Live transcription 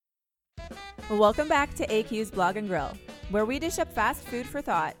Welcome back to AQ's Blog and Grill, where we dish up fast food for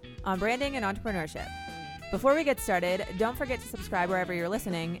thought on branding and entrepreneurship. Before we get started, don't forget to subscribe wherever you're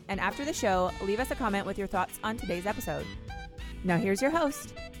listening, and after the show, leave us a comment with your thoughts on today's episode. Now here's your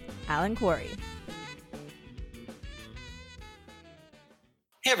host, Alan Quarry.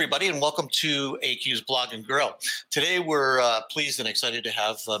 Hey, everybody, and welcome to AQ's Blog and Grill. Today, we're pleased and excited to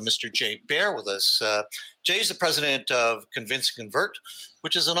have Mr. Jay Baer with us. Jay is the president of Convince and Convert,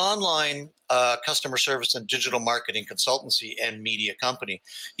 which is an online customer service and digital marketing consultancy and media company.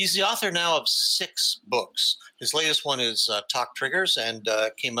 He's the author now of 6 books. His latest one is Talk Triggers and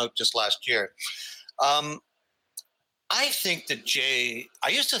came out just last year. I think that Jay, I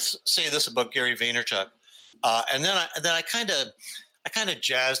used to say this about Gary Vaynerchuk, and then I kind of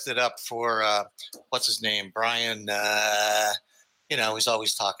jazzed it up for, what's his name? Brian, he's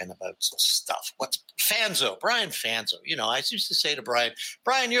always talking about stuff. Brian Fanzo. I used to say to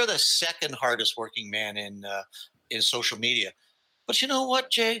Brian, you're the second hardest working man in social media. But you know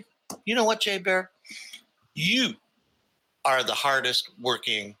what, Jay? Jay Baer? You are the hardest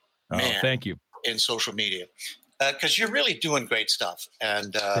working man. Thank you. In social media. Because you're really doing great stuff.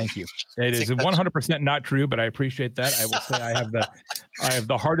 And thank you. It is 100% not true, but I appreciate that. I will say I have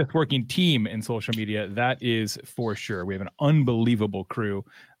the hardest working team in social media. That is for sure. We have an unbelievable crew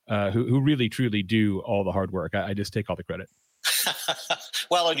who really truly do all the hard work. I just take all the credit.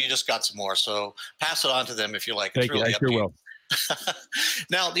 Well, and you just got some more, so pass it on to them if you like. Thank you. I sure will.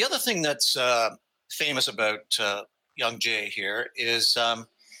 Now, the other thing that's famous about young Jay here is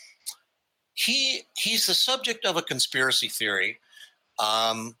he's the subject of a conspiracy theory.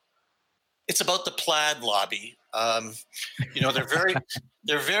 It's about the Plaid lobby.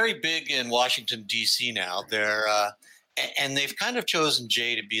 They're very big in Washington D.C. now. And they've kind of chosen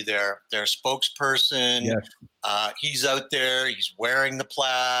Jay to be their spokesperson. Yes. He's out there. He's wearing the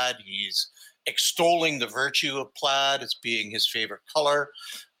plaid. He's extolling the virtue of plaid as being his favorite color.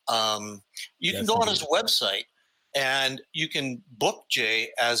 You can go on his website and you can book Jay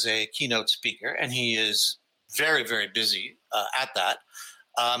as a keynote speaker, and he is very, very busy at that.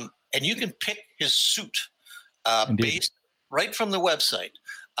 And you can pick his suit based right from the website.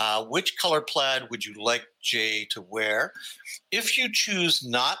 Which color plaid would you like Jay to wear? If you choose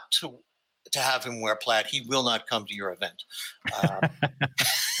not to have him wear plaid, he will not come to your event.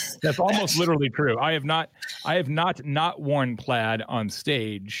 That's almost literally true. I have not worn plaid on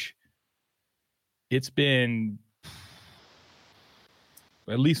stage. It's been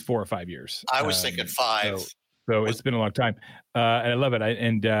at least 4 or 5 years. I was thinking 5. So it's been a long time, and I love it.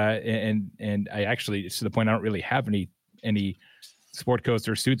 And I actually, it's to the point I don't really have any sport coats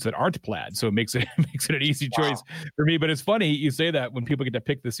or suits that aren't plaid, so it makes it an easy choice for me. But it's funny you say that when people get to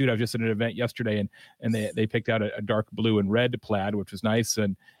pick the suit. I was just at an event yesterday, and they picked out a dark blue and red plaid, which was nice,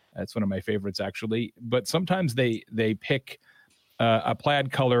 and that's one of my favorites actually. But sometimes they pick a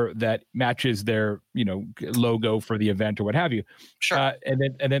plaid color that matches their logo for the event or what have you. Sure. And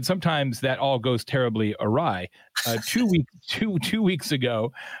then sometimes that all goes terribly awry. 2 weeks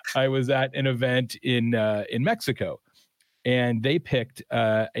ago, I was at an event in Mexico, and they picked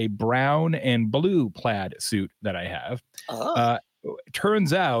a brown and blue plaid suit that I have. Oh.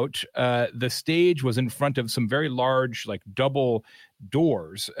 Turns out the stage was in front of some very large, like double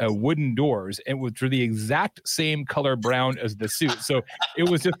doors, wooden doors, and was for the exact same color brown as the suit. So it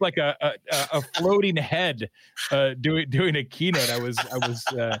was just like a floating head doing a keynote. I was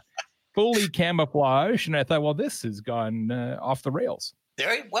fully camouflaged, and I thought, well, this has gone off the rails.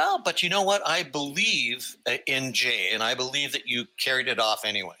 Very well, but you know what? I believe in Jay, and I believe that you carried it off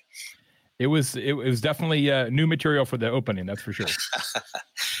anyway. It was definitely new material for the opening, that's for sure.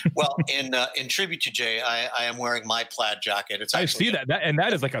 Well, in tribute to Jay, I am wearing my plaid jacket. I see that and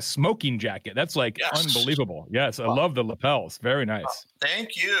that is like a smoking jacket. That's like unbelievable. Yes, I love the lapels. Very nice.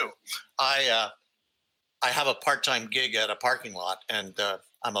 Thank you. I have a part-time gig at a parking lot, and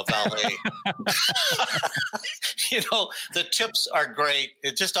I'm a valet. The tips are great.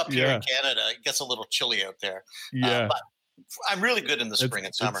 It's just up here in Canada. It gets a little chilly out there. Yeah. But I'm really good in the spring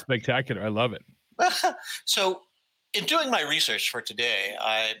and summer. It's spectacular. I love it. So in doing my research for today,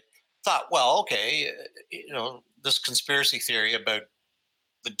 I thought, well, okay, this conspiracy theory about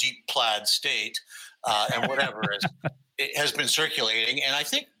the deep plaid state and whatever it has been circulating. And I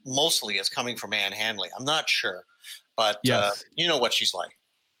think mostly it's coming from Anne Handley. I'm not sure, but you know what she's like.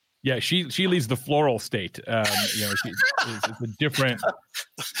 Yeah, she leads the floral state. It's a different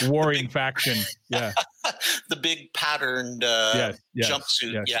warring faction. Yeah, the big patterned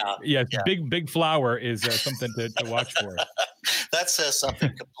jumpsuit. Yes. Big flower is something to watch for. That says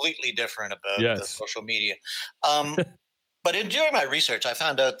something completely different about the social media. But in doing my research, I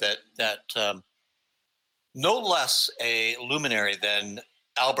found out that no less a luminary than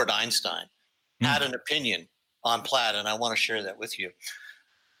Albert Einstein had an opinion on plaid, and I want to share that with you.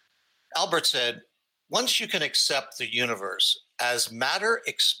 Albert said, once you can accept the universe as matter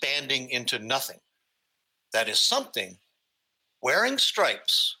expanding into nothing, that is something, wearing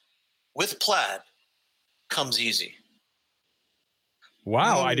stripes with plaid comes easy.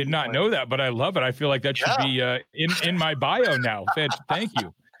 Wow, I did not know that, but I love it. I feel like that should be in my bio now. Thank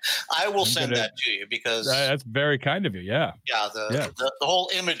you. I will send that to you because that's very kind of you. Yeah. Yeah. The whole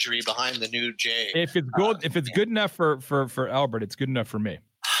imagery behind the new J. If it's good enough for Albert, it's good enough for me.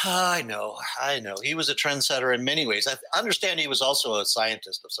 I know. He was a trendsetter in many ways. I understand he was also a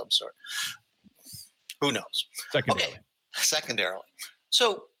scientist of some sort. Who knows? Secondarily.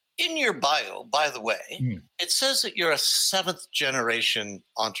 So in your bio, by the way, it says that you're a 7th generation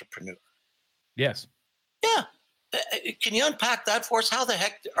entrepreneur. Yes. Yeah. Can you unpack that for us? How the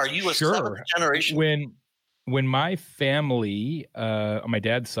heck are you a 7th generation? When my family on my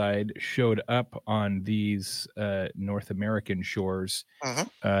dad's side showed up on these North American shores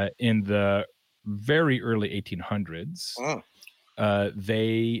in the very early 1800s,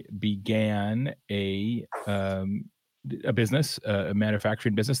 they began a business, a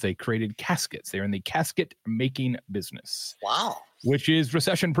manufacturing business. They created caskets. They're in the casket making business. Wow. Which is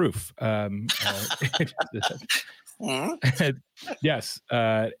recession proof. Yes.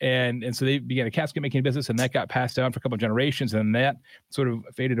 And so they began a casket making business, and that got passed down for a couple of generations, and that sort of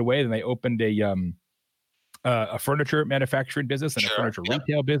faded away. Then they opened a furniture manufacturing business and a furniture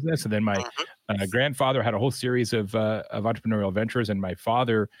retail business. And then my grandfather had a whole series of entrepreneurial ventures, and my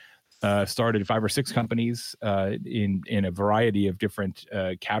father started 5 or 6 companies in a variety of different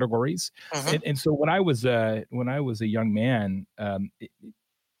categories. And so when I was a young man,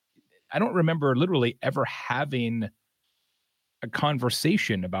 I don't remember literally ever having a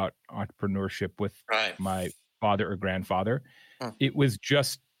conversation about entrepreneurship with my father or grandfather. It was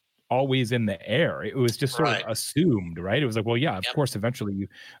just always in the air. It was just sort of assumed, right? It was like, well, yeah, of course, eventually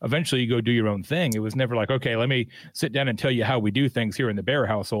you go do your own thing. It was never like, okay, let me sit down and tell you how we do things here in the Bear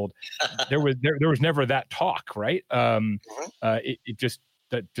household. There was never that talk, right? It just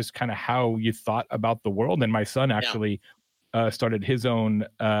kind of how you thought about the world. And my son actually started his own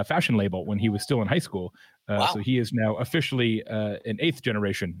fashion label when he was still in high school. So he is now officially an 8th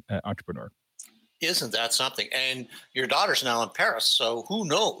generation entrepreneur. Isn't that something? And your daughter's now in Paris, so who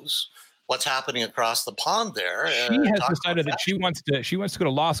knows what's happening across the pond there? She has decided that she wants to go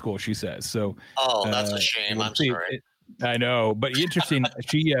to law school. She says so. Oh, that's a shame. I'm sorry. I know, but interesting.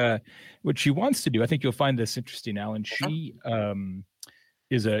 What she wants to do. I think you'll find this interesting, Alan. She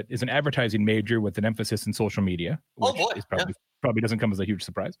is an advertising major with an emphasis in social media, which is probably doesn't come as a huge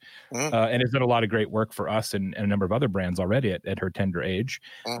surprise, and has done a lot of great work for us and a number of other brands already at her tender age.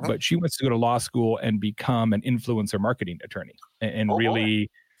 But she wants to go to law school and become an influencer marketing attorney and really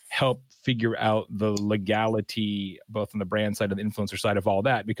help figure out the legality, both on the brand side and the influencer side of all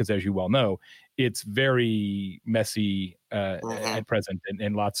that, because as you well know, it's very messy at present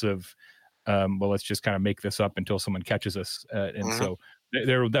and lots of, let's just kind of make this up until someone catches us. So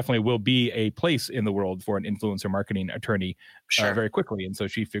there definitely will be a place in the world for an influencer marketing attorney very quickly. And so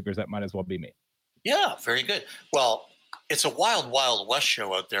she figures that might as well be me. Yeah, very good. Well, it's a wild, wild west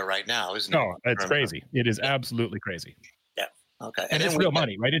show out there right now, isn't it? No, it's crazy. It is absolutely crazy. Yeah. Okay. And it's real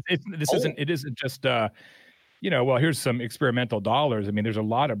money, right? It isn't just, here's some experimental dollars. I mean, there's a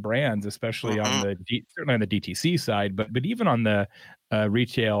lot of brands, especially on certainly on the DTC side, but even on the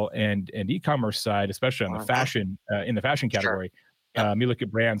retail and e-commerce side, especially on the fashion, in the fashion category. You look at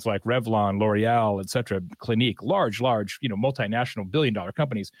brands like Revlon, L'Oreal, et cetera, Clinique, large, multinational billion-dollar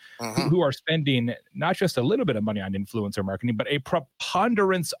companies who are spending not just a little bit of money on influencer marketing, but a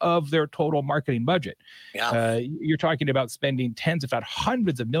preponderance of their total marketing budget. You're talking about spending tens, if not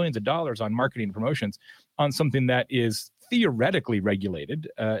hundreds of millions of dollars on marketing promotions on something that is theoretically regulated,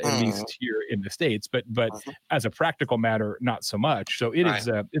 at least here in the States, but as a practical matter, not so much. So it is,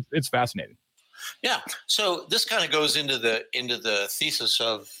 it's fascinating. Yeah. So this kind of goes into the thesis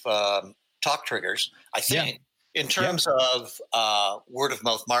of Talk Triggers, I think, in terms of word of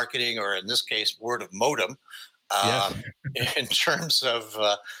mouth marketing, or in this case, word of modem. In terms of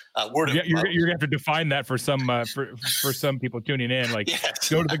word of mouth. You're gonna have to define that for some for some people tuning in. Like,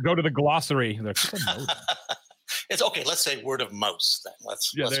 go to the glossary. Like, it's okay. Let's say word of mouse then.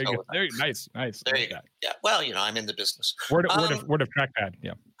 Let's there you go. There, nice. There you go. Yeah. Well, I'm in the business. Word of trackpad.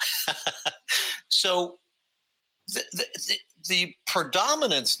 Yeah. So the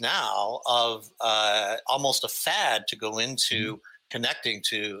predominance now of almost a fad to go into connecting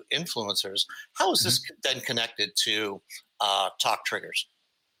to influencers, how is this then connected to talk triggers?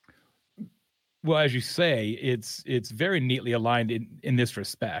 Well, as you say, it's very neatly aligned in this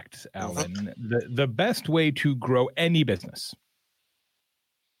respect, Alan. The best way to grow any business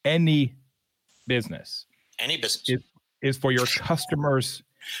is for your customers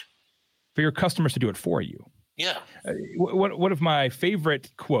to do it for you. Yeah. One of my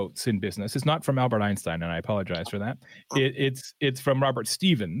favorite quotes in business is not from Albert Einstein, and I apologize for that. It's from Robert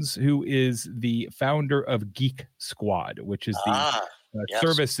Stevens, who is the founder of Geek Squad, which is the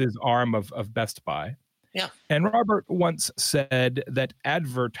services arm of Best Buy. Yeah. And Robert once said that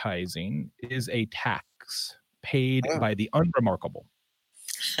advertising is a tax paid by the unremarkable.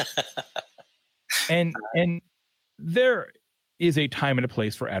 and there is a time and a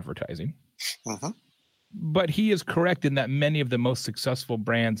place for advertising. But he is correct in that many of the most successful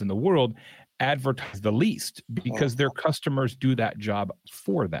brands in the world advertise the least because their customers do that job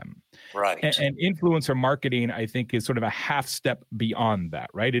for them. Right. And influencer marketing, I think, is sort of a half step beyond that,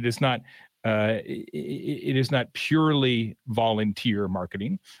 right? It is not purely volunteer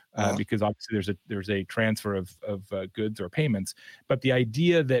marketing because obviously there's a transfer of goods or payments, but the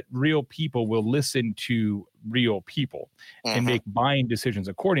idea that real people will listen to real people and make buying decisions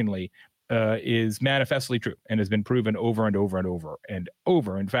accordingly is manifestly true and has been proven over and over and over and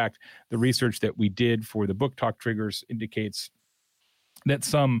over. In fact, the research that we did for the book Talk Triggers indicates that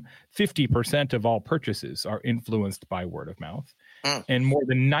some 50% of all purchases are influenced by word of mouth, and more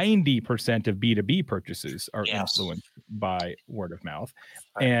than 90% of B2B purchases are influenced by word of mouth.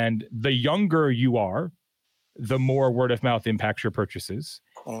 Right. And the younger you are, the more word of mouth impacts your purchases,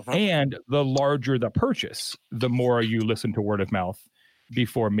 and the larger the purchase, the more you listen to word of mouth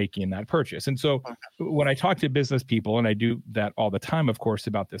before making that purchase. And so when I talk to business people, and I do that all the time, of course,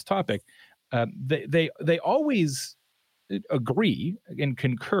 about this topic, they always agree and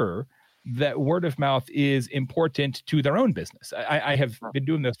concur that word of mouth is important to their own business. I have been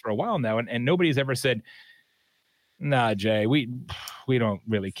doing this for a while now, and nobody's ever said, nah, Jay, we don't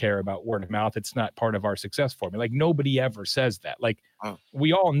really care about word of mouth. It's not part of our success formula. Like, nobody ever says that. Like,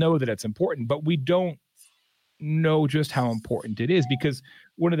 we all know that it's important, but we don't know just how important it is, because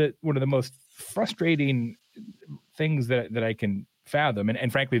one of the most frustrating things that I can fathom,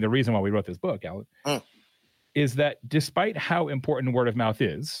 and frankly, the reason why we wrote this book, Alan, is that despite how important word of mouth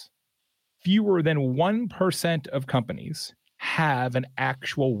is, fewer than 1% of companies have an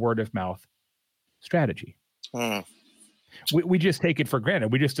actual word of mouth strategy. We just take it for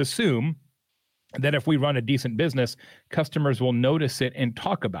granted. We just assume that if we run a decent business, customers will notice it and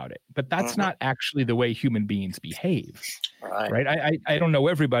talk about it. But that's not actually the way human beings behave. Right? I don't know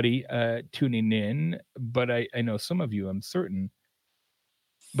everybody tuning in, but I know some of you, I'm certain.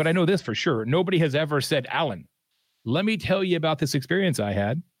 But I know this for sure. Nobody has ever said, Alan, let me tell you about this experience I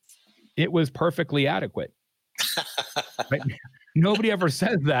had. It was perfectly adequate. Right? Nobody ever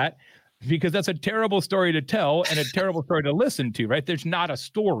says that, because that's a terrible story to tell and a terrible story to listen to, right? There's not a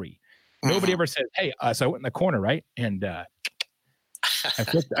story. Nobody ever says, hey, so I went in the corner, right? And I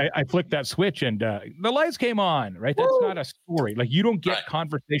flicked that switch and the lights came on, right? That's not a story. Like, you don't get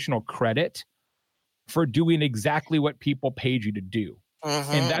conversational credit for doing exactly what people paid you to do.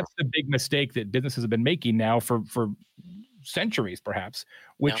 And that's the big mistake that businesses have been making now for centuries, perhaps,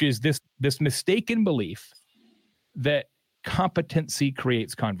 which is this mistaken belief that competency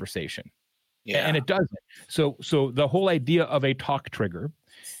creates conversation. And it doesn't. So the whole idea of a talk trigger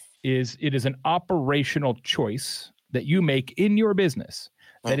is it is an operational choice that you make in your business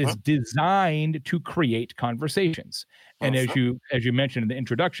that is designed to create conversations. And as you mentioned in the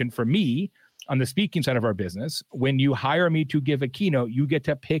introduction, for me, on the speaking side of our business, when you hire me to give a keynote, you get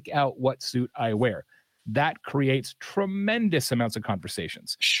to pick out what suit I wear. That creates tremendous amounts of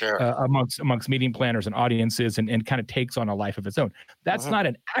conversations amongst meeting planners and audiences, and kind of takes on a life of its own. That's not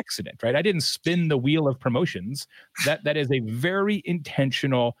an accident, right? I didn't spin the wheel of promotions. That is a very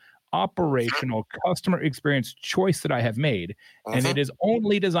intentional, operational customer experience choice that I have made. And it is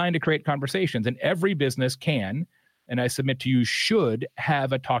only designed to create conversations. And every business can, and I submit to you, should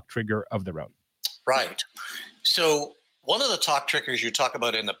have a talk trigger of their own. Right. So one of the talk triggers you talk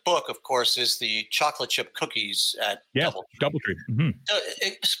about in the book, of course, is the chocolate chip cookies at DoubleTree.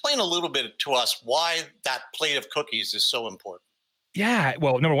 Explain a little bit to us why that plate of cookies is so important. Yeah.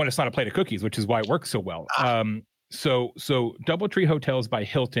 Well, number one, it's not a plate of cookies, which is why it works so well. So DoubleTree Hotels by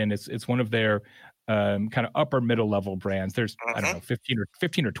Hilton, it's one of their kind of upper middle level brands. There's, I don't know,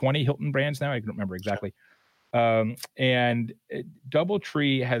 15 or 20 Hilton brands now. I don't remember exactly. And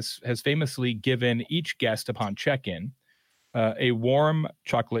DoubleTree has famously given each guest upon check-in a warm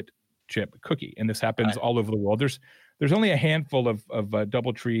chocolate chip cookie, and this happens all over the world. There's there's only a handful of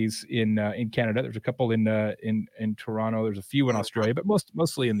DoubleTrees in Canada. There's a couple in Toronto. There's a few in Australia, but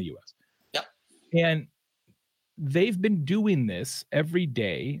mostly in the U.S. Yep. And they've been doing this every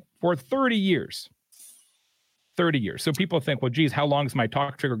day for 30 years. 30 years. So people think, well, geez, how long is my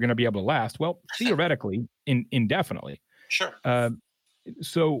talk trigger going to be able to last? Well, theoretically, indefinitely. Sure.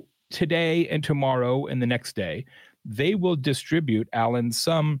 So today and tomorrow and the next day, they will distribute, Alan,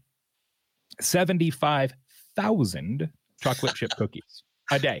 some 75,000 chocolate chip cookies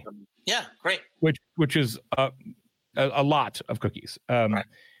a day. Yeah, great. Which is a lot of cookies. Right.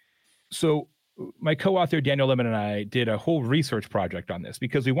 So my co-author Daniel Lemon and I did a whole research project on this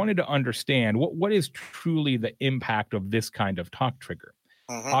because we wanted to understand what is truly the impact of this kind of talk trigger.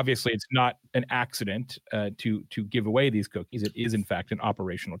 Obviously, it's not an accident to give away these cookies. It is, in fact, an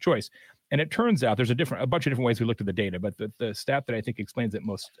operational choice. And it turns out there's a bunch of different ways we looked at the data, but the stat that I think explains it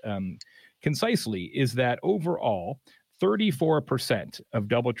most concisely is that overall, 34% of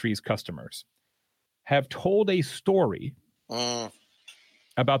DoubleTree's customers have told a story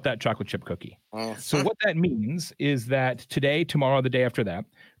about that chocolate chip cookie. So what that means is that today, tomorrow, the day after that,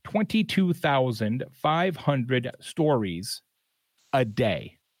 22,500 stories a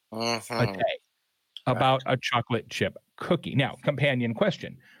day about a chocolate chip cookie. Now, companion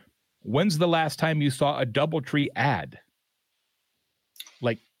question. When's the last time you saw a DoubleTree ad?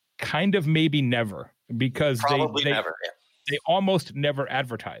 Like, kind of maybe never, because they almost never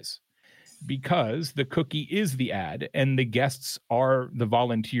advertise, because the cookie is the ad and the guests are the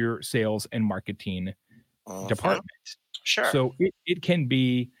volunteer sales and marketing department. Sure. So it can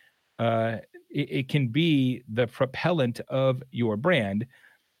be it can be the propellant of your brand.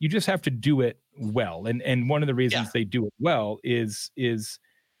 You just have to do it well. And one of the reasons they do it well is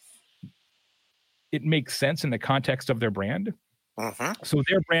it makes sense in the context of their brand. So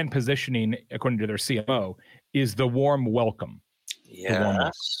their brand positioning, according to their CMO, is the warm welcome.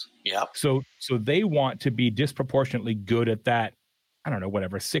 Yes. Yep. So they want to be disproportionately good at that. I don't know,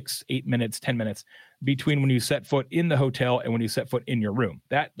 whatever, 6, 8 minutes, 10 minutes between when you set foot in the hotel and when you set foot in your room.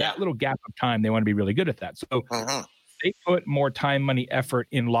 That little gap of time, they want to be really good at that. So they put more time, money, effort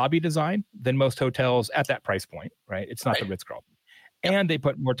in lobby design than most hotels at that price point, right? It's not the Ritz-Carlton. And they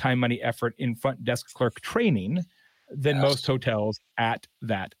put more time, money, effort in front desk clerk training than most hotels at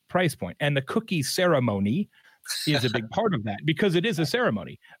that price point. And the cookie ceremony is a big part of that because it is a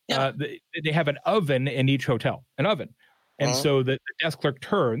ceremony. They have an oven in each hotel, an oven. And so the desk clerk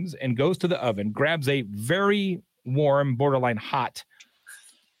turns and goes to the oven, grabs a very warm, borderline hot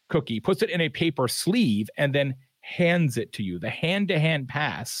cookie, puts it in a paper sleeve, and then hands it to you. The hand-to-hand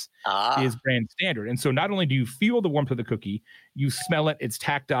pass is brand standard. And so not only do you feel the warmth of the cookie, you smell it, it's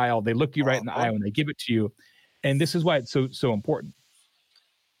tactile, they look you right in the eye when they give it to you. And this is why it's so important.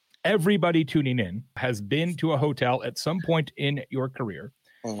 Everybody tuning in has been to a hotel at some point in your career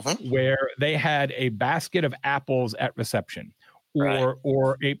where they had a basket of apples at reception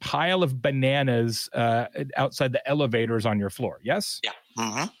or a pile of bananas outside the elevators on your floor. Yes?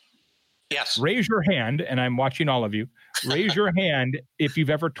 Yeah. Yes. Raise your hand, and I'm watching all of you. Raise your hand if you've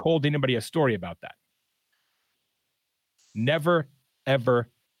ever told anybody a story about that. Never, ever,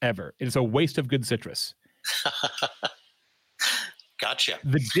 ever. It is a waste of good citrus. Gotcha.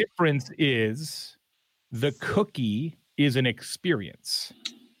 The difference is the cookie is an experience.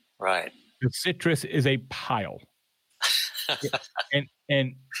 Right. The citrus is a pile.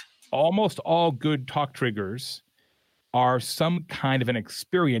 and almost all good talk triggers are some kind of an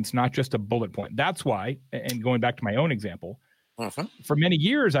experience, not just a bullet point. That's why, and going back to my own example, for many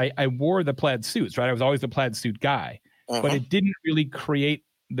years, I wore the plaid suits, right? I was always the plaid suit guy, but it didn't really create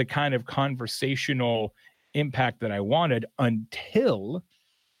the kind of conversational impact that I wanted until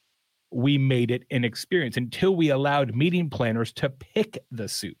we made it an experience, until we allowed meeting planners to pick the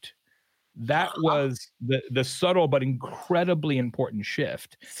suit. That was the subtle but incredibly important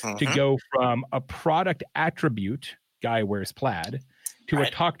shift to go from a product attribute, guy wears plaid, to a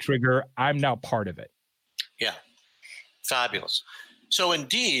talk trigger, I'm now part of it. Yeah. Fabulous. So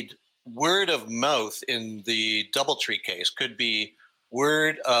indeed, word of mouth in the DoubleTree case could be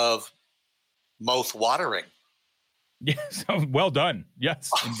word of mouth watering. Yes. Well done.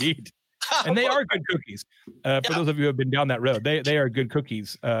 Yes, indeed. And they are good cookies. For those of you who have been down that road, they are good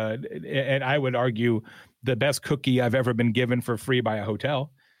cookies. And I would argue the best cookie I've ever been given for free by a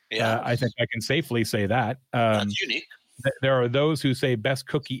hotel. Yeah. I think I can safely say that. That's unique. There are those who say best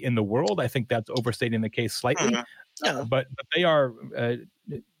cookie in the world. I think that's overstating the case slightly. But they are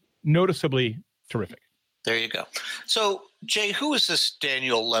noticeably terrific. There you go. So, Jay, who is this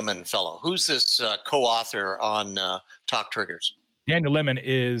Daniel Lemon fellow? Who's this co-author on Talk Triggers? Daniel Lemon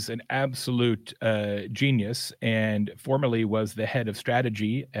is an absolute genius, and formerly was the head of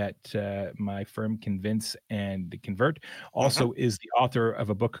strategy at my firm Convince and Convert. Also is the author of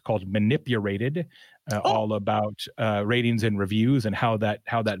a book called Manipulated, all about ratings and reviews and how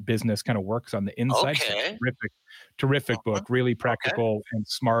that business kind of works on the inside. Okay. So terrific book, really practical and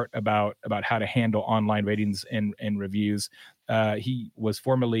smart about how to handle online ratings and reviews. He was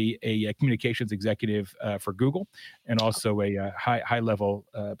formerly a communications executive for Google, and also a high level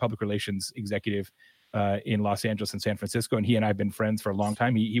public relations executive in Los Angeles and San Francisco. And he and I have been friends for a long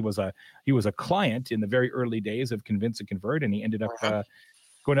time. He was a client in the very early days of Convince and Convert, and he ended up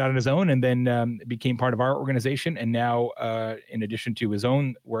going out on his own, and then became part of our organization. And now, in addition to his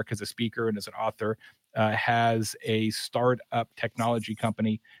own work as a speaker and as an author, has a startup technology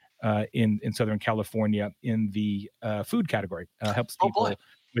company in Southern California in the food category. Helps people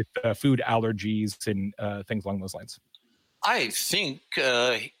with food allergies and things along those lines. I think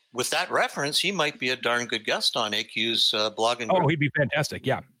with that reference, he might be a darn good guest on AQ's blog. And he'd be fantastic.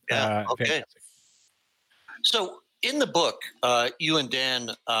 Yeah. Okay. Fantastic. So in the book, you and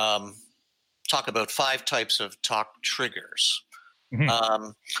Dan talk about 5 types of talk triggers.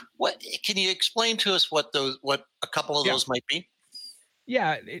 What can you explain to us what a couple of those might be?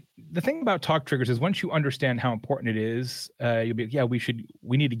 Yeah, the thing about talk triggers is once you understand how important it is, you'll be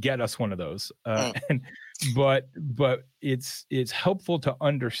we need to get us one of those. But it's helpful to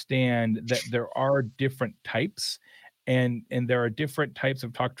understand that there are different types, and there are different types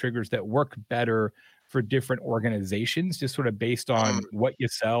of talk triggers that work better for different organizations, just sort of based on what you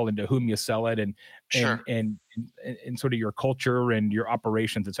sell and to whom you sell it, and sort of your culture and your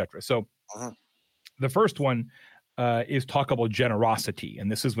operations, et cetera. So the first one is talkable generosity. And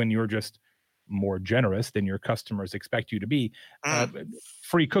this is when you're just more generous than your customers expect you to be.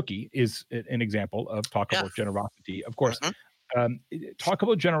 Free cookie is an example of talkable generosity. Of course,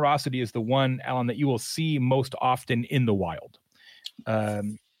 talkable generosity is the one, Alan, that you will see most often in the wild.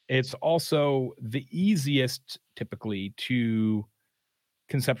 It's also the easiest typically to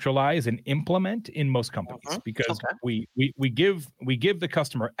conceptualize and implement in most companies, because we give the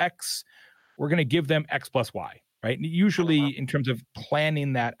customer X, we're going to give them X plus Y. Right. Usually in terms of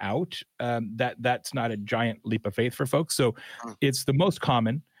planning that out, that's not a giant leap of faith for folks. So it's the most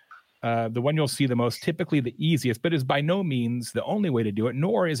common, the one you'll see the most, typically the easiest, but is by no means the only way to do it,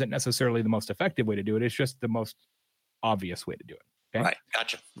 nor is it necessarily the most effective way to do it. It's just the most obvious way to do it. Okay? Right.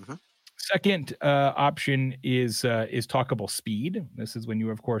 Gotcha. Second option is talkable speed. This is when you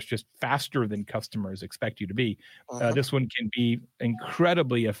are, of course, just faster than customers expect you to be. This one can be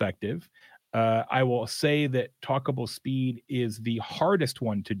incredibly effective. I will say that talkable speed is the hardest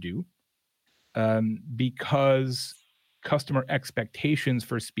one to do because customer expectations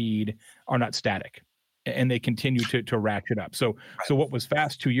for speed are not static, and they continue to ratchet up. So what was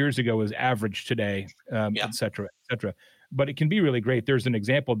fast 2 years ago is average today, et cetera, et cetera. But it can be really great. There's an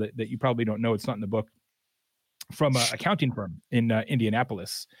example that you probably don't know. It's not in the book, from an accounting firm in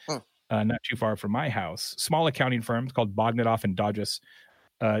Indianapolis, not too far from my house. Small accounting firm called Bogdanoff and Dodges.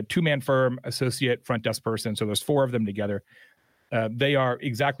 2-man firm, associate, front desk person. So there's 4 of them together. They are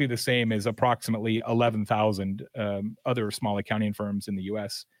exactly the same as approximately 11,000 other small accounting firms in the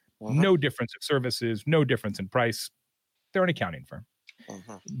U.S. No difference in services, no difference in price. They're an accounting firm.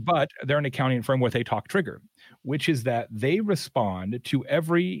 But they're an accounting firm with a talk trigger, which is that they respond to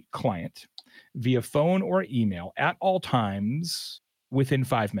every client via phone or email at all times within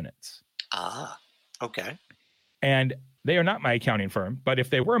 5 minutes. Okay. And they are not my accounting firm, but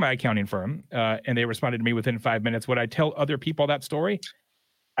if they were my accounting firm and they responded to me within 5 minutes, would I tell other people that story?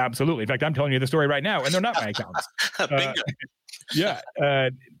 Absolutely. In fact, I'm telling you the story right now, and they're not my accountants.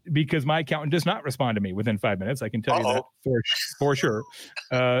 Because my accountant does not respond to me within 5 minutes. I can tell you that for sure.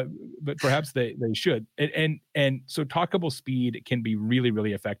 But perhaps they should. And so talkable speed can be really,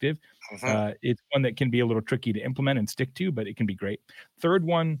 really effective. It's one that can be a little tricky to implement and stick to, but it can be great. Third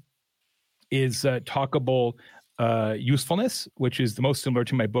one is talkable usefulness, which is the most similar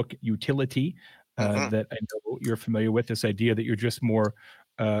to my book Utility, that I know you're familiar with. This idea that you're just more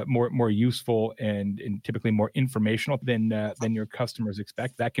useful and typically more informational than your customers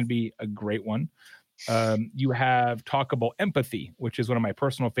expect. That can be a great one. You have talkable empathy, which is one of my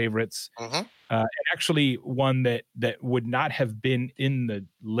personal favorites, and actually one that would not have been in the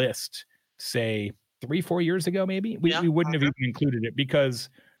list, say 3-4 years ago. Maybe we wouldn't have even included it, because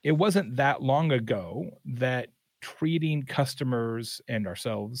it wasn't that long ago that treating customers and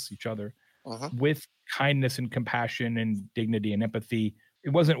ourselves, each other, with kindness and compassion and dignity and empathy,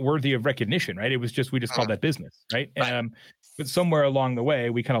 it wasn't worthy of recognition, right? It was just, we just called that business, right? But somewhere along the way,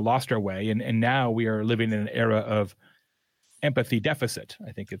 we kind of lost our way. And now we are living in an era of empathy deficit.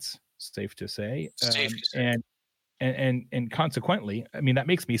 I think it's safe to say. And consequently, I mean, that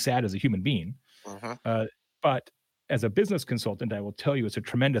makes me sad as a human being. But as a business consultant, I will tell you it's a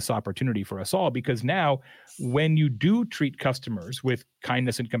tremendous opportunity for us all, because now when you do treat customers with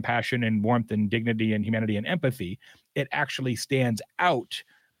kindness and compassion and warmth and dignity and humanity and empathy, it actually stands out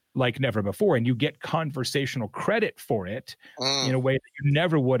like never before. And you get conversational credit for it in a way that you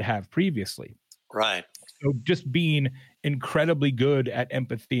never would have previously. Right. So just being incredibly good at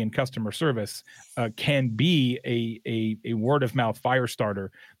empathy and customer service can be a word of mouth fire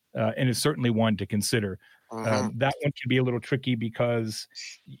starter, and is certainly one to consider. That one can be a little tricky because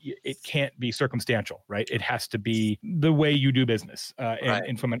it can't be circumstantial, right? It has to be the way you do business.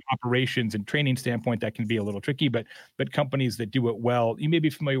 And from an operations and training standpoint, that can be a little tricky, but companies that do it well, you may be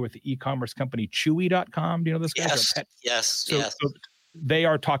familiar with the e-commerce company Chewy.com. Do you know this guy? Yes. So they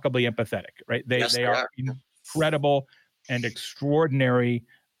are talkably empathetic, right? They are incredible and extraordinary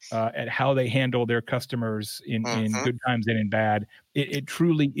at how they handle their customers in good times and in bad. It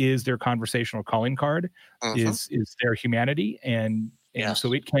truly is their conversational calling card, is their humanity, and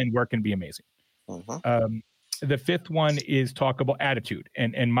so it can work and be amazing. The fifth one is talkable attitude,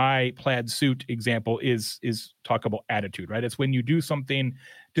 and my plaid suit example is talkable attitude, right? It's when you do something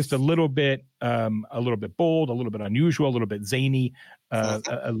just a little bit bold, a little bit unusual, a little bit zany,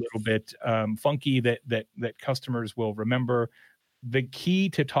 a little bit funky that customers will remember. The key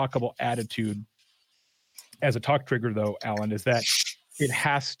to talkable attitude as a talk trigger, though, Alan, is that it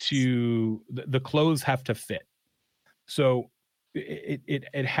has to, the clothes have to fit. So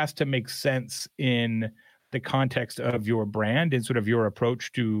it has to make sense in the context of your brand and sort of your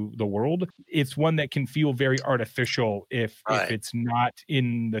approach to the world. It's one that can feel very artificial if it's not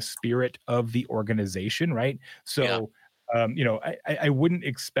in the spirit of the organization, right? So, I wouldn't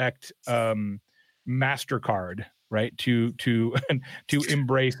expect MasterCard, right, to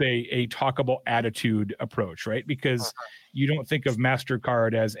embrace a talkable attitude approach, right? Because you don't think of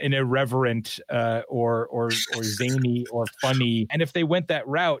MasterCard as an irreverent or zany or funny. And if they went that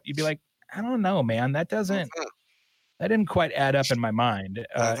route, you'd be like, I don't know, man, that didn't quite add up in my mind.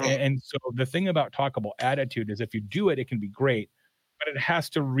 And so the thing about talkable attitude is if you do it, it can be great, but it has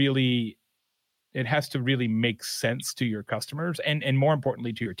to really make sense to your customers and more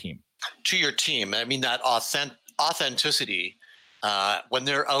importantly to your team. To your team. I mean, that authenticity, when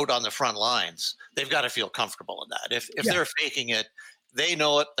they're out on the front lines, they've got to feel comfortable in that. If they're faking it, they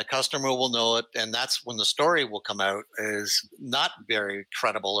know it, the customer will know it, and that's when the story will come out is not very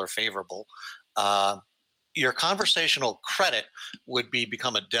credible or favorable. Your conversational credit would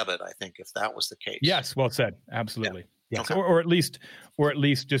become a debit, I think, if that was the case. Yes, well said. Absolutely. Yeah. Yes. Okay. Or at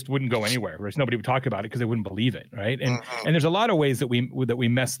least just wouldn't go anywhere, whereas nobody would talk about it because they wouldn't believe it, right? And there's a lot of ways that we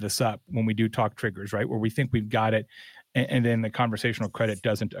mess this up when we do talk triggers, right? Where we think we've got it, and then the conversational credit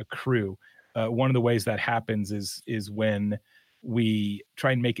doesn't accrue. One of the ways that happens is when we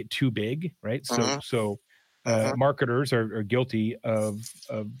try and make it too big, right? So marketers are guilty of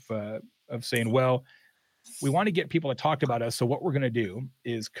saying, well, we want to get people to talk about us, so what we're going to do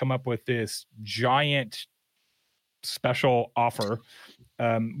is come up with this giant special offer.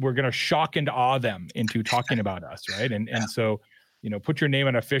 We're going to shock and awe them into talking about us, right? And so, put your name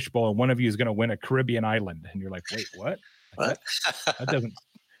in a fishbowl and one of you is going to win a Caribbean island. And you're like, wait, what?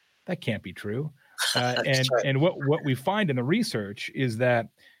 That can't be true. And what we find in the research is that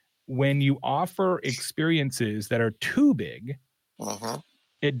when you offer experiences that are too big,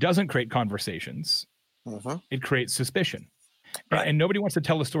 it doesn't create conversations. It creates suspicion. Right. And nobody wants to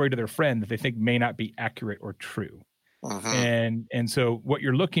tell a story to their friend that they think may not be accurate or true. And so what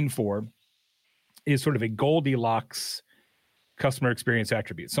you're looking for is sort of a Goldilocks customer experience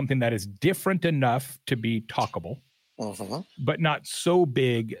attribute, something that is different enough to be talkable, but not so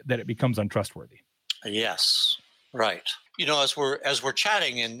big that it becomes untrustworthy. Yes, right. As we're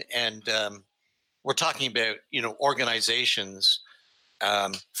chatting and we're talking about organizations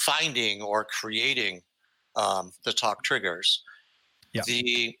finding or creating the talk triggers. Yeah.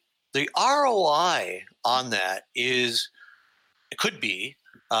 The ROI on that could be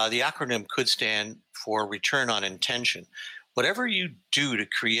the acronym could stand for return on intention. Whatever you do to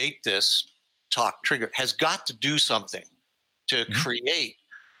create this talk trigger has got to do something to create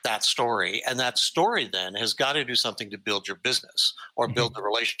that story, and that story then has got to do something to build your business or build the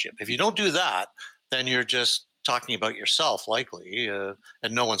relationship. If you don't do that, then you're just talking about yourself, likely,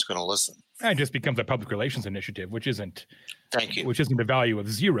 and no one's going to listen. It just becomes a public relations initiative, which isn't the value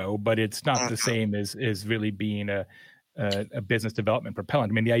of zero, but it's not the same as really being a business development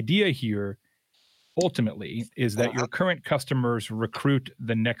propellant. I mean, the idea here ultimately is that your current customers recruit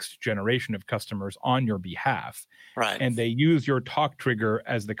the next generation of customers on your behalf. Right. And they use your talk trigger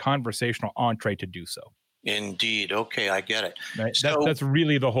as the conversational entree to do so. Indeed. Okay, I get it. Right. So, That's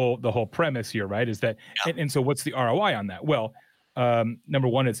really the whole premise here, right? Is that, and so what's the ROI on that? Well, number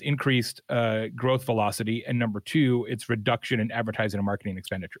one, it's increased growth velocity, and number two, it's reduction in advertising and marketing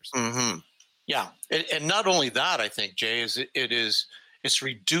expenditures. Mm-hmm. Yeah, and not only that, I think, Jay, is it's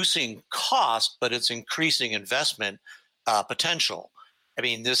reducing cost, but it's increasing investment potential. I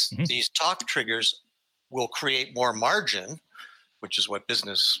mean, these talk triggers will create more margin, which is what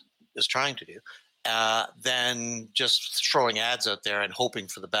business is trying to do, than just throwing ads out there and hoping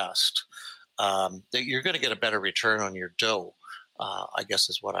for the best. That you're going to get a better return on your dough, I guess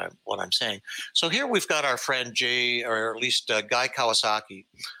is what I'm saying. So here we've got our friend Jay, or at least Guy Kawasaki.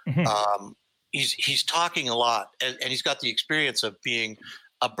 He's talking a lot, and he's got the experience of being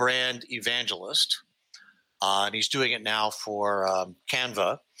a brand evangelist, and he's doing it now for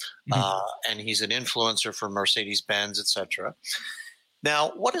Canva, and he's an influencer for Mercedes-Benz, etc.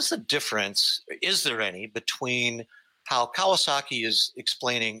 Now, what is the difference, is there any, between how Kawasaki is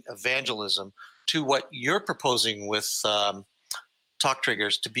explaining evangelism to what you're proposing with talk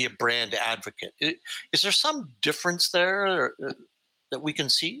triggers to be a brand advocate? Is there some difference there that we can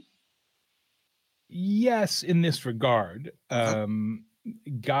see? Yes, in this regard.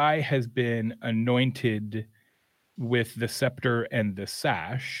 Guy has been anointed with the scepter and the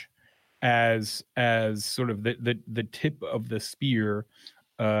sash as sort of the tip of the spear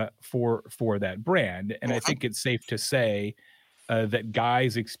for that brand. And I think it's safe to say that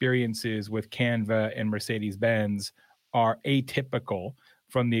Guy's experiences with Canva and Mercedes-Benz are atypical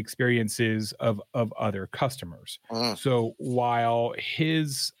from the experiences of other customers. So while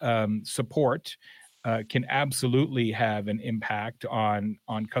his support can absolutely have an impact on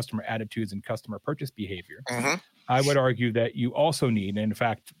customer attitudes and customer purchase behavior, I would argue that you also need, and in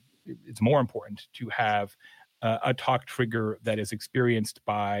fact, it's more important to have a talk trigger that is experienced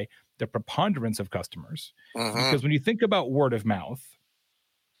by the preponderance of customers. Because when you think about word of mouth,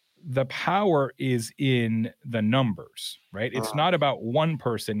 the power is in the numbers, right? It's not about one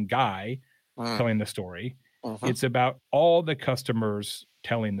person, Guy, telling the story. It's about all the customers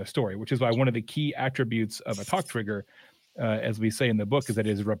telling the story, which is why one of the key attributes of a talk trigger, as we say in the book, is that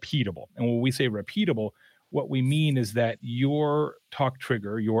it is repeatable. And when we say repeatable, what we mean is that your talk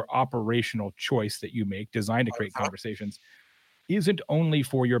trigger, your operational choice that you make designed to create conversations, isn't only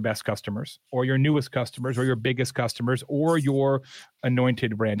for your best customers or your newest customers or your biggest customers or your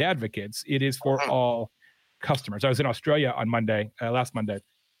anointed brand advocates. It is for all customers. I was in Australia on Monday, last Monday,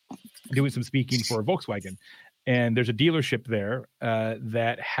 doing some speaking for Volkswagen. And there's a dealership there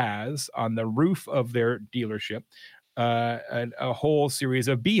that has on the roof of their dealership a whole series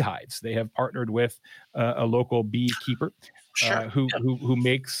of beehives. They have partnered with a local beekeeper who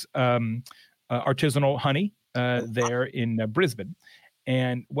makes artisanal honey there in Brisbane.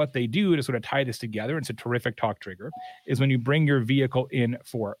 And what they do to sort of tie this together, and it's a terrific talk trigger, is when you bring your vehicle in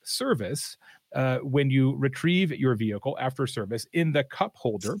for service, when you retrieve your vehicle after service, in the cup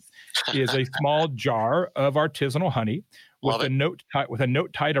holder is a small jar of artisanal honey with a note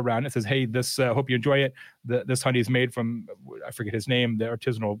tied around it. It says, "Hey, this hope you enjoy it. This honey is made from," I forget his name, the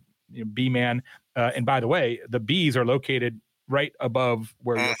artisanal bee man. And by the way, the bees are located right above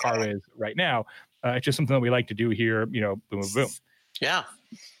where your car is right now. It's just something that we like to do here. Boom, boom, boom. Yeah.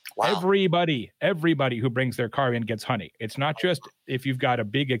 Wow. Everybody who brings their car in gets honey. It's not just if you've got a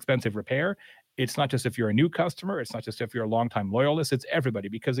big expensive repair. It's not just if you're a new customer. It's not just if you're a longtime loyalist. It's everybody.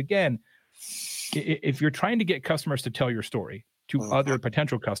 Because again, if you're trying to get customers to tell your story to other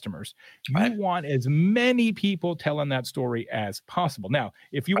potential customers, you want as many people telling that story as possible. Now,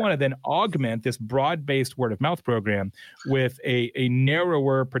 if you want to then augment this broad-based word of mouth program with a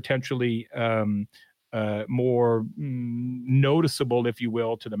narrower, potentially more noticeable, if you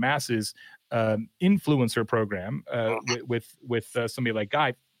will, to the masses influencer program with somebody like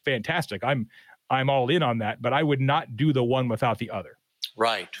Guy, fantastic. I'm all in on that, but I would not do the one without the other.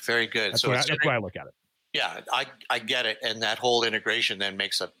 Right. Very good. That's why I look at it. Yeah, I get it. And that whole integration then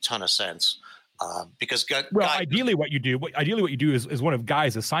makes a ton of sense. Because ideally what you do is one of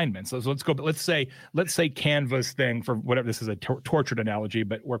Guy's assignments. So let's go. Let's say Canva's thing, for whatever, this is a tortured analogy,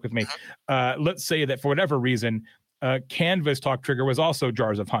 but work with me. Let's say that for whatever reason, Canva's talk trigger was also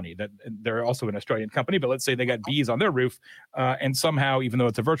jars of honey. That they're also an Australian company, but let's say they got bees on their roof, and somehow, even though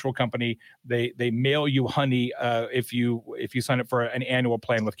it's a virtual company, they mail you honey if you sign up for an annual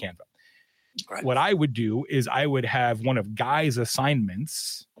plan with Canva. Right. What I would do is I would have one of Guy's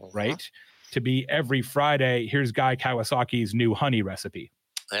assignments, right, to be every Friday, here's Guy Kawasaki's new honey recipe.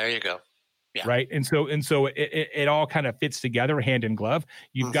 There you go. Yeah. Right. And so it all kind of fits together hand in glove.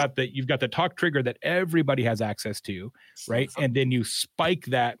 You've got the talk trigger that everybody has access to. Right. And then you spike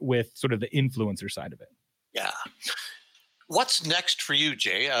that with sort of the influencer side of it. Yeah. What's next for you,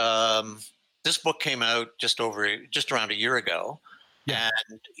 Jay? This book came out just around a year ago. Yeah.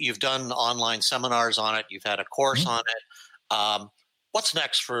 And you've done online seminars on it. You've had a course on it. What's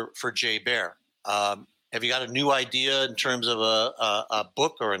next for Jay Baer? Have you got a new idea in terms of a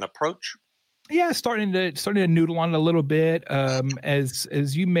book or an approach? Yeah, starting to noodle on it a little bit.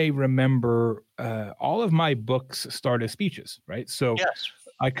 As you may remember, all of my books start as speeches, right? So yes.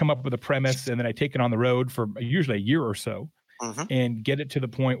 I come up with a premise and then I take it on the road for usually a year or so and get it to the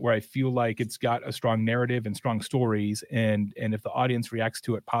point where I feel like it's got a strong narrative and strong stories. And if the audience reacts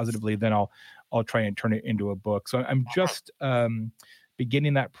to it positively, then I'll try and turn it into a book. So I'm just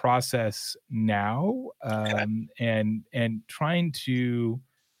beginning that process now and trying to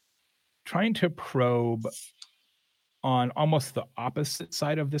probe on almost the opposite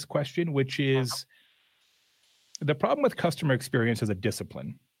side of this question, which is the problem with customer experience as a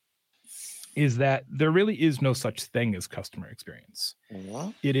discipline is that there really is no such thing as customer experience.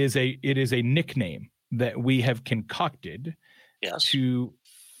 It is a nickname that we have concocted to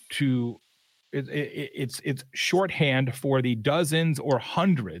it's shorthand for the dozens or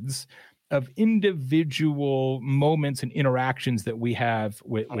hundreds of individual moments and interactions that we have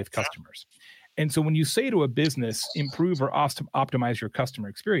with customers. And so when you say to a business, improve or optimize your customer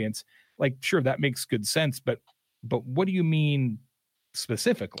experience, like, sure, that makes good sense, but what do you mean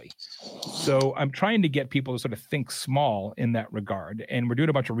specifically? So I'm trying to get people to sort of think small in that regard. And we're doing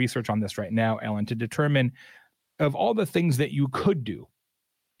a bunch of research on this right now, Ellen, to determine of all the things that you could do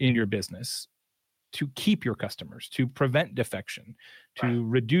in your business to keep your customers, to prevent defection, to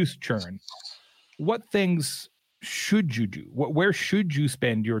reduce churn, what things should you do? Where should you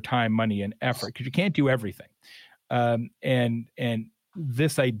spend your time, money, and effort? Because you can't do everything. And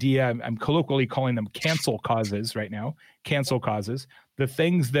this idea, I'm colloquially calling them cancel causes right now, cancel causes, the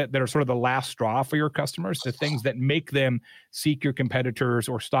things that are sort of the last straw for your customers, the things that make them seek your competitors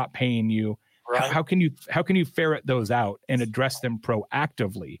or stop paying you. Right. How can you ferret those out and address them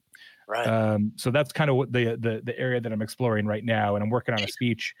proactively? Right. So that's kind of what the area that I'm exploring right now, and I'm working on a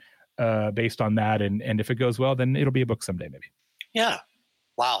speech based on that. And if it goes well, then it'll be a book someday, maybe. Yeah.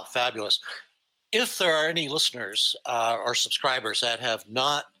 Wow. Fabulous. If there are any listeners or subscribers that have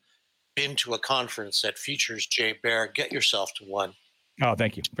not been to a conference that features Jay Baer, get yourself to one. Oh,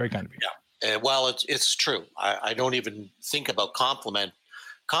 thank you. Very kind of you. Yeah. Well, it's true. I don't even think about complimenting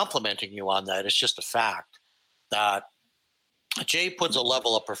you on that. It's just a fact that Jay puts a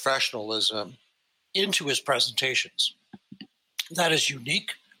level of professionalism into his presentations that is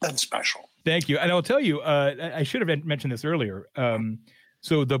unique and special. Thank you. And I'll tell you, I should have mentioned this earlier.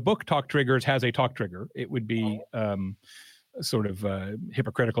 So the book Talk Triggers has a talk trigger. It would be sort of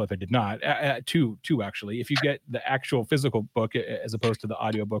hypocritical if it did not. Two actually. If you get the actual physical book as opposed to the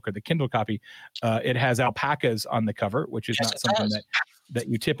audio book or the Kindle copy, it has alpacas on the cover, which is not something that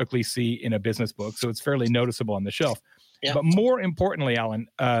you typically see in a business book. So it's fairly noticeable on the shelf. Yeah. But more importantly, Alan,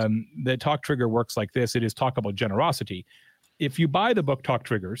 the Talk Trigger works like this. It is talkable generosity. If you buy the book Talk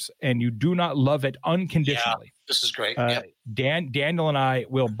Triggers and you do not love it unconditionally, this is great. Daniel and I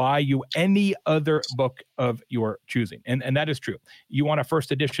will buy you any other book of your choosing, and that is true. You want a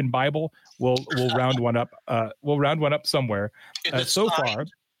first edition Bible? We'll round one up. We'll round one up somewhere. So far,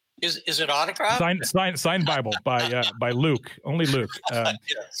 is it autographed? Signed Bible by Luke. Only Luke.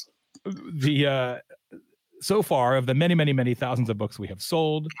 Yes. So far, of the many thousands of books we have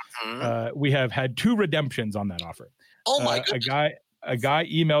sold, we have had 2 redemptions on that offer. Oh my goodness. A guy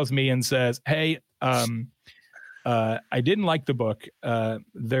emails me and says, "Hey, I didn't like the book.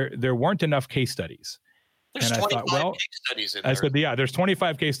 There weren't enough case studies." There's and 25 I thought, well, case studies in there. I said, yeah, there's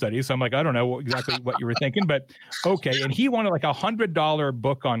 25 case studies. So I'm like, I don't know exactly what you were thinking, but okay. And he wanted like $100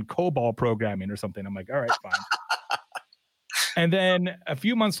 book on COBOL programming or something. I'm like, all right, fine. And then a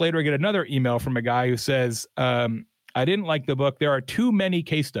few months later, I get another email from a guy who says, I didn't like the book. There are too many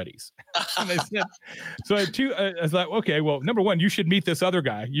case studies. And I said, so I was like, okay, well, number one, you should meet this other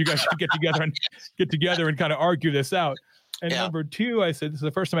guy. You guys should get together and kind of argue this out. And number two, I said, this is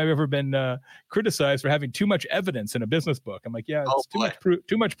the first time I've ever been criticized for having too much evidence in a business book. I'm like, yeah, it's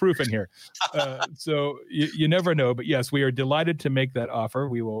too much proof in here. So you never know. But yes, we are delighted to make that offer.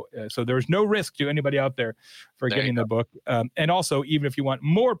 We will. So there's no risk to anybody out there for getting the book. And also, even if you want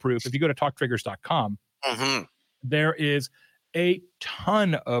more proof, if you go to talktriggers.com, there is a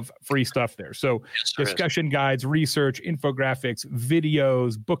ton of free stuff there. So discussion guides, research, infographics,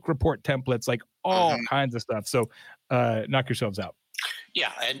 videos, book report templates, like all kinds of stuff. So knock yourselves out.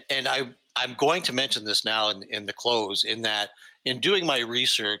 Yeah. And I I'm going to mention this now in the close, in that in doing my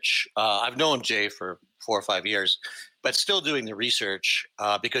research, I've known Jay for 4 or 5 years, but still doing the research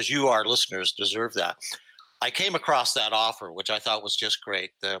because you, our listeners, deserve that. I came across that offer, which I thought was just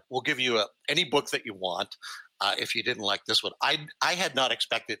great. We'll give you any book that you want if you didn't like this one. I had not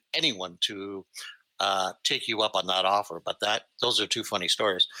expected anyone to take you up on that offer, but those are 2 funny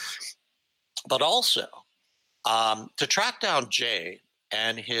stories. But also to track down Jay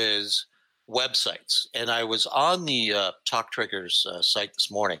and his websites, and I was on the Talk Triggers site this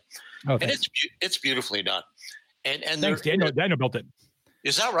morning, and it's beautifully done. And thanks, Daniel built it.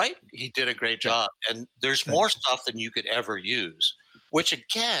 Is that right? He did a great job, and there's more stuff than you could ever use, which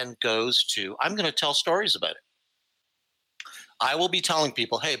again goes to, I'm going to tell stories about it. I will be telling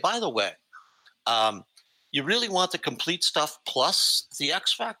people, hey, by the way, you really want the complete stuff plus the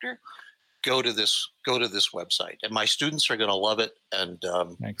X Factor? Go to this website, and my students are going to love it. And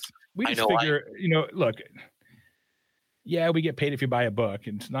thanks. We just figure, look, yeah, we get paid if you buy a book.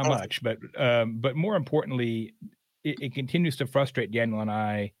 It's not much, but more importantly, it continues to frustrate Daniel and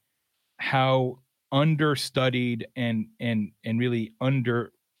I how understudied and really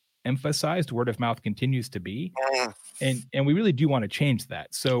underemphasized word of mouth continues to be, and we really do want to change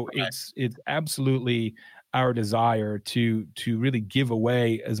that. So it's absolutely our desire to really give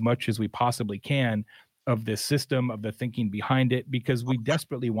away as much as we possibly can of this system, of the thinking behind it, because we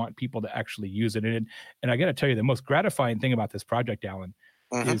desperately want people to actually use it. And I got to tell you, the most gratifying thing about this project, Alan,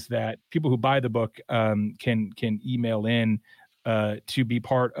 is that people who buy the book can email in to be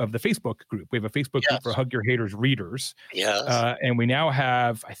part of the Facebook group. We have a Facebook group for Hug Your Haters readers. Yes. And we now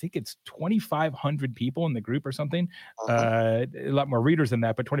have, I think it's 2,500 people in the group or something. A lot more readers than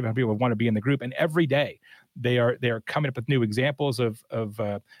that, but 2,500 people want to be in the group. And every day they are coming up with new examples of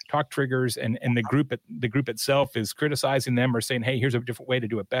talk triggers, and the group itself is criticizing them or saying, hey, here's a different way to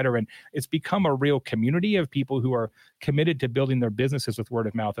do it better. And it's become a real community of people who are committed to building their businesses with word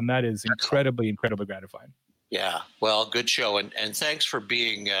of mouth. And that is incredibly gratifying. Yeah, well, good show, and thanks for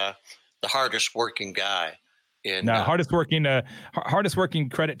being the hardest working guy. Hardest working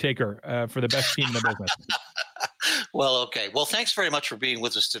credit taker for the best team in the business. Well, okay. Well, thanks very much for being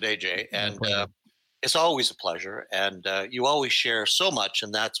with us today, Jay. And it's always a pleasure. And you always share so much,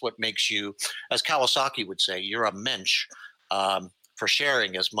 and that's what makes you, as Kawasaki would say, you're a mensch for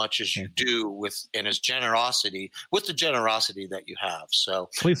sharing as much as you do with the generosity that you have. So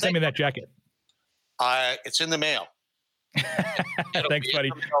please send me that jacket. It's in the mail. Thanks,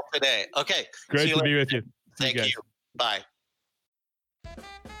 buddy. Today. Okay. Great to be with you. Thank you. Bye.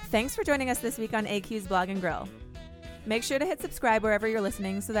 Thanks for joining us this week on AQ's Blog and Grill. Make sure to hit subscribe wherever you're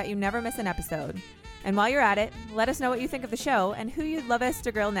listening so that you never miss an episode. And while you're at it, let us know what you think of the show and who you'd love us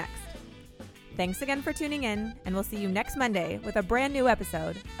to grill next. Thanks again for tuning in, and we'll see you next Monday with a brand new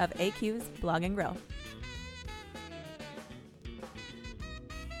episode of AQ's Blog and Grill.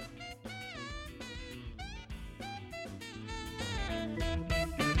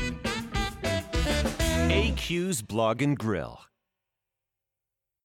 AQ's Blog and Grill.